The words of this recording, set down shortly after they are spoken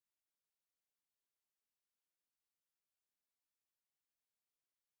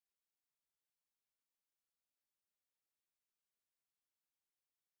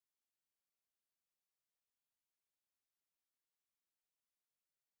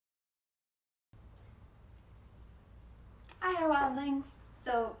Hi, wildlings!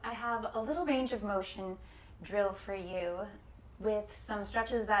 So I have a little range of motion drill for you with some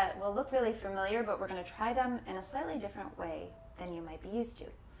stretches that will look really familiar, but we're going to try them in a slightly different way than you might be used to.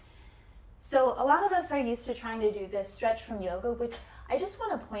 So a lot of us are used to trying to do this stretch from yoga, which I just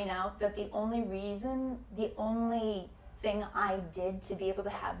want to point out that the only thing I did to be able to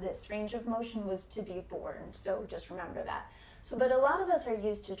have this range of motion was to be born. So just remember that. But a lot of us are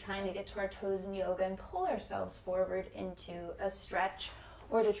used to trying to get to our toes in yoga and pull ourselves forward into a stretch,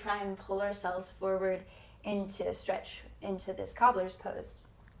 or to try and pull ourselves forward into a stretch into this cobbler's pose.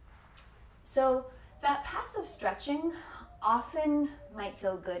 So that passive stretching often might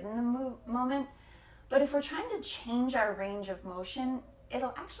feel good in the moment, but if we're trying to change our range of motion,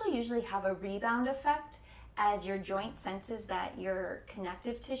 it'll actually usually have a rebound effect as your joint senses that your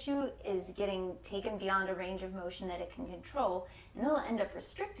connective tissue is getting taken beyond a range of motion that it can control, and it'll end up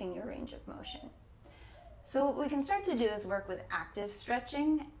restricting your range of motion. So what we can start to do is work with active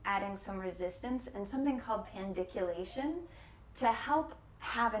stretching, adding some resistance, and something called pandiculation to help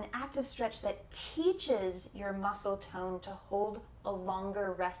have an active stretch that teaches your muscle tone to hold a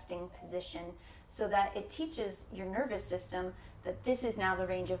longer resting position, so that it teaches your nervous system that this is now the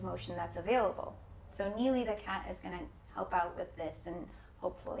range of motion that's available. So Neely the cat is going to help out with this and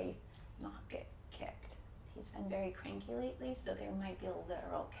hopefully not get kicked. He's been very cranky lately, so there might be a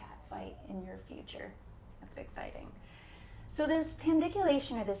literal cat fight in your future. That's exciting. So this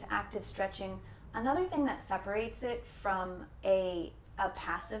pandiculation, or this active stretching, another thing that separates it from a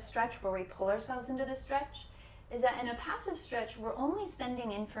passive stretch where we pull ourselves into the stretch is that in a passive stretch, we're only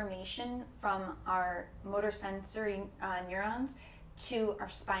sending information from our motor sensory neurons to our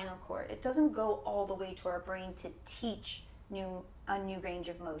spinal cord. It doesn't go all the way to our brain to teach a new range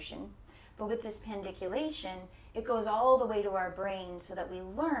of motion. But with this pandiculation, it goes all the way to our brain so that we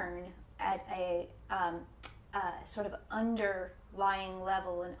learn at a sort of underlying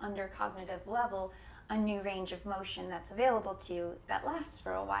level, an undercognitive level, a new range of motion that's available to you that lasts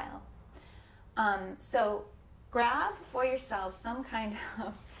for a while. So grab for yourself some kind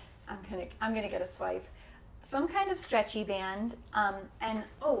of, I'm gonna get a swipe, some kind of stretchy band, and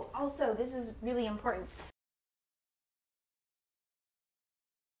oh, also this is really important.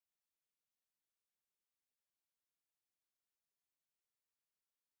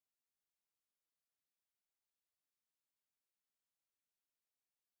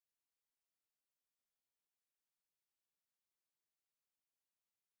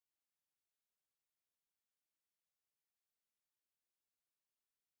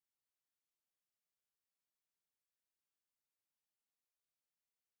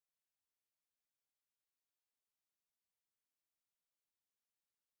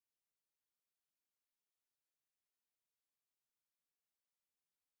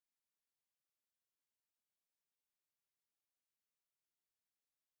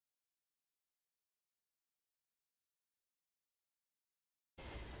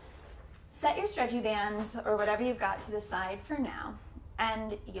 Set your stretchy bands or whatever you've got to the side for now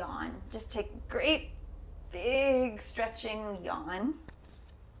and yawn. Just take a great big stretching yawn.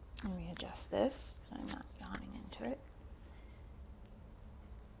 Let me adjust this so I'm not yawning into it.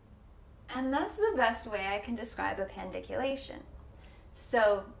 And that's the best way I can describe a pandiculation.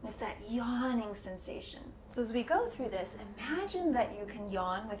 So it's that yawning sensation. So as we go through this, imagine that you can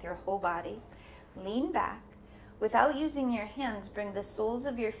yawn with your whole body. Lean back. Without using your hands, bring the soles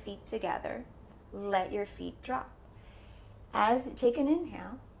of your feet together. Let your feet drop. Take an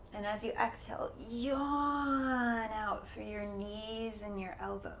inhale, and as you exhale, yawn out through your knees and your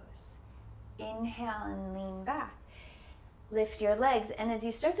elbows. Inhale and lean back. Lift your legs, and as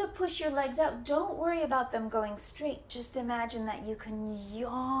you start to push your legs out, don't worry about them going straight. Just imagine that you can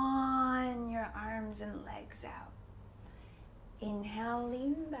yawn your arms and legs out. Inhale,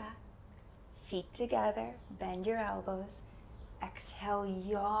 lean back. Feet together, bend your elbows. Exhale,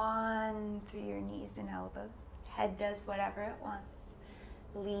 yawn through your knees and elbows. Head does whatever it wants.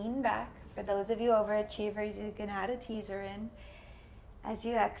 Lean back. For those of you overachievers, you can add a teaser in. As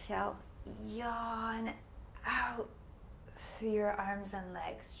you exhale, yawn out through your arms and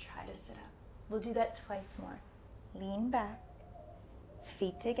legs. Try to sit up. We'll do that twice more. Lean back,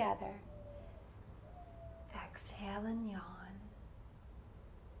 feet together. Exhale and yawn.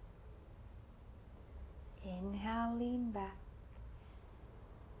 Inhale, lean back.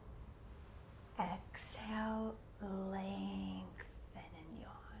 Exhale, lengthen and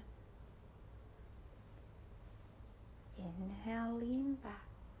yawn. Inhale, lean back.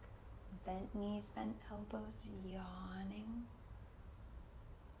 Bent knees, bent elbows, yawning.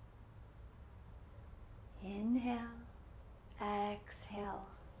 Inhale, exhale,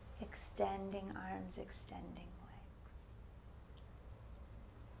 extending arms, extending legs.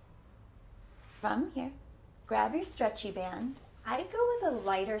 From here, grab your stretchy band. I go with a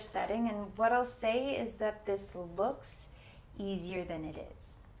lighter setting, and what I'll say is that this looks easier than it is.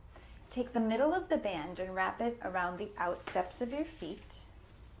 Take the middle of the band and wrap it around the outsteps of your feet.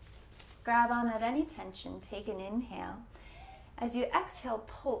 Grab on at any tension, take an inhale. As you exhale,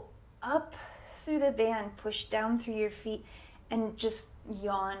 pull up through the band, push down through your feet, and just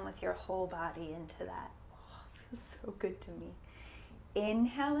yawn with your whole body into that. Oh, it feels so good to me.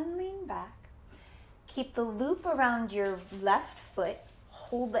 Inhale and lean back. Keep the loop around your left foot.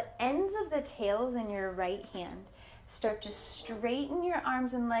 Hold the ends of the tails in your right hand. Start to straighten your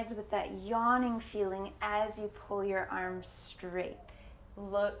arms and legs with that yawning feeling as you pull your arms straight.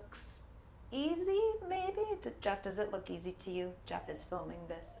 Looks easy, maybe? Jeff, does it look easy to you? Jeff is filming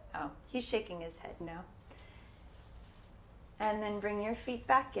this. Oh, he's shaking his head now. And then bring your feet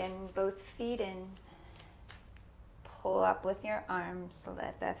back in, both feet in. Pull up with your arms so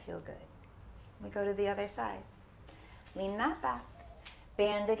let that feel good. We go to the other side. Lean that back.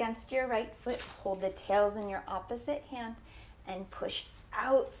 Band against your right foot. Hold the tails in your opposite hand and push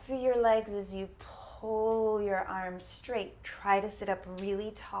out through your legs as you pull your arms straight. Try to sit up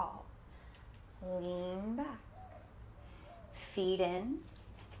really tall. Lean back. Feet in.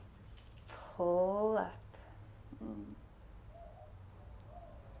 Pull up.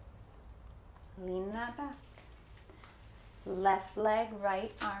 Lean that back. Left leg,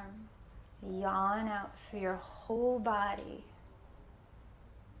 right arm. Yawn out through your whole body.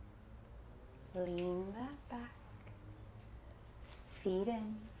 Lean that back. Feet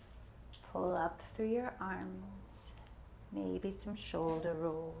in. Pull up through your arms. Maybe some shoulder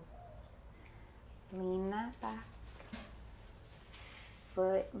rolls. Lean that back.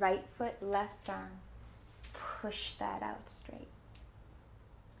 Foot, right foot, left arm. Push that out straight.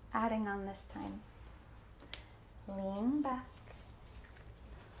 Adding on this time. Lean back.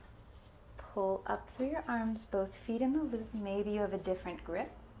 Pull up through your arms, both feet in the loop. Maybe you have a different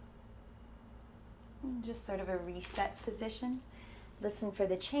grip. Just sort of a reset position. Listen for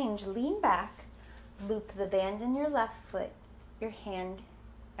the change. Lean back. Loop the band in your left foot. Your hand,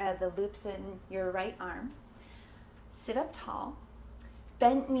 the loops in your right arm. Sit up tall.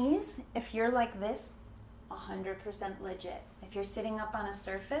 Bent knees, if you're like this, 100% legit. If you're sitting up on a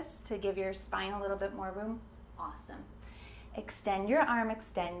surface to give your spine a little bit more room, awesome. Extend your arm,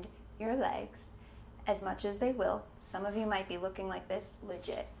 extend your legs as much as they will. Some of you might be looking like this,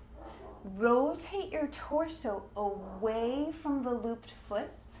 legit. Rotate your torso away from the looped foot.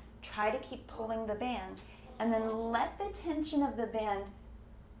 Try to keep pulling the band, and then let the tension of the band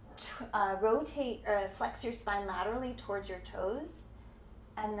rotate or flex your spine laterally towards your toes,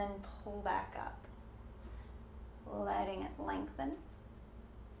 and then pull back up, letting it lengthen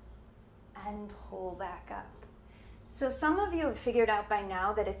and pull back up. So some of you have figured out by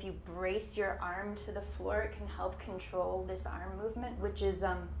now that if you brace your arm to the floor, it can help control this arm movement, which is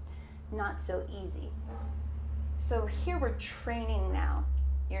not so easy. So here we're training now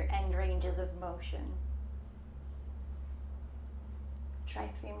your end ranges of motion. Try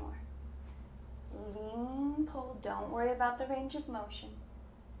 3 more. Lean, pull, don't worry about the range of motion.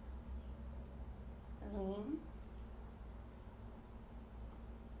 Lean.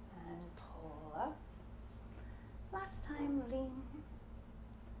 And pull up. Last time, lean.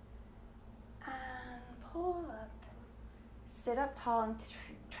 And pull up. Sit up tall and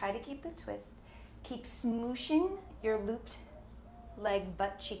try to keep the twist. Keep smooshing your looped leg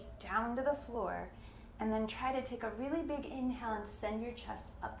butt cheek down to the floor, and then try to take a really big inhale and send your chest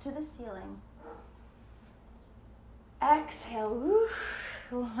up to the ceiling. Exhale,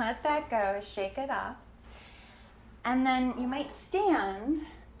 let that go, shake it off. And then you might stand,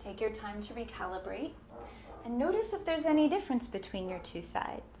 take your time to recalibrate, and notice if there's any difference between your two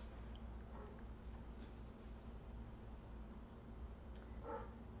sides.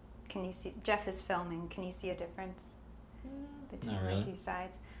 Can you see, Jeff is filming, can you see a difference between my two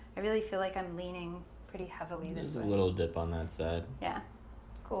sides? I really feel like I'm leaning pretty heavily this way. There's a little dip on that side. Yeah,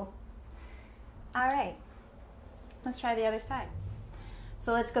 cool. All right, let's try the other side.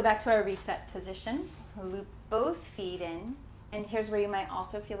 So let's go back to our reset position. Loop both feet in, and here's where you might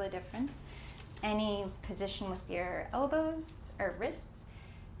also feel a difference. Any position with your elbows or wrists,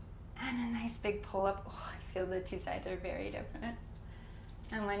 and a nice big pull up. Oh, I feel the two sides are very different.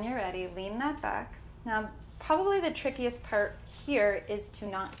 And when you're ready, lean that back. Now, probably the trickiest part here is to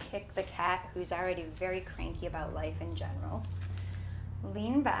not kick the cat, who's already very cranky about life in general.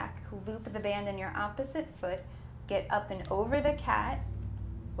 Lean back, loop the band in your opposite foot, get up and over the cat,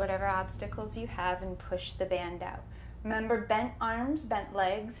 whatever obstacles you have, and push the band out. Remember, bent arms, bent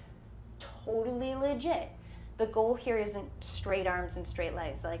legs, totally legit. The goal here isn't straight arms and straight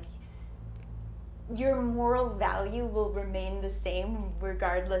legs. Like, your moral value will remain the same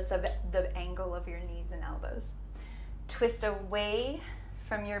regardless of the angle of your knees and elbows. Twist away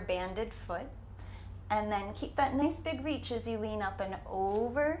from your banded foot, and then keep that nice big reach as you lean up and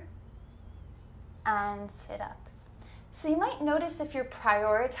over and sit up. So you might notice if you're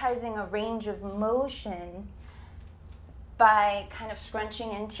prioritizing a range of motion by kind of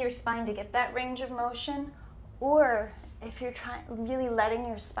scrunching into your spine to get that range of motion, or if you're really letting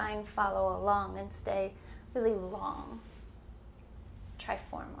your spine follow along and stay really long. Try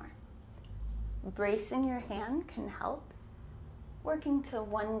 4 more. Bracing your hand can help. Working to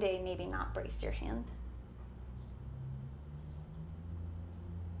one day maybe not brace your hand.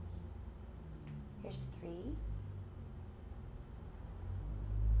 Here's 3.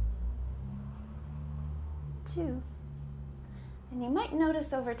 2. And you might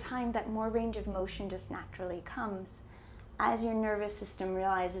notice over time that more range of motion just naturally comes as your nervous system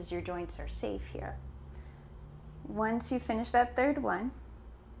realizes your joints are safe here. Once you finish that 3rd one,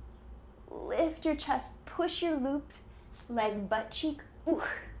 lift your chest, push your looped leg butt cheek,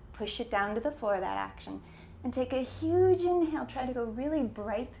 push it down to the floor, that action, and take a huge inhale. Try to go really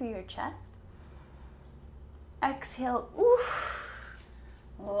bright through your chest. Exhale,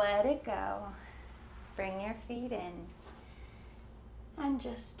 let it go. Bring your feet in and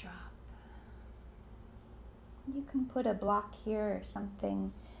just drop. You can put a block here or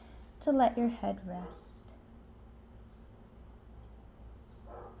something to let your head rest.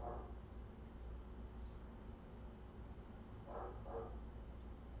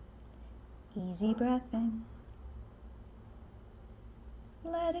 Easy breath in.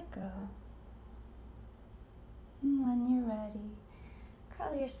 Let it go. And when you're ready,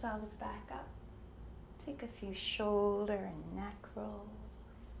 curl yourselves back up. Take a few shoulder and neck rolls.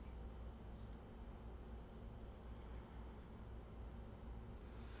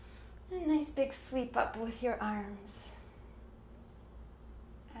 A nice big sweep up with your arms.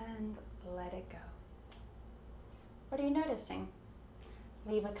 And let it go. What are you noticing?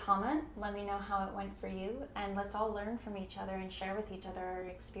 Leave a comment, let me know how it went for you, and let's all learn from each other and share with each other our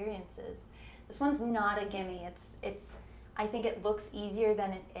experiences. This one's not a gimme. I think it looks easier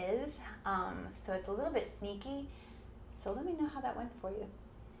than it is, so it's a little bit sneaky. So let me know how that went for you.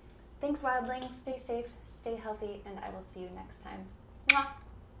 Thanks, Wildlings. Stay safe, stay healthy, and I will see you next time. Mwah!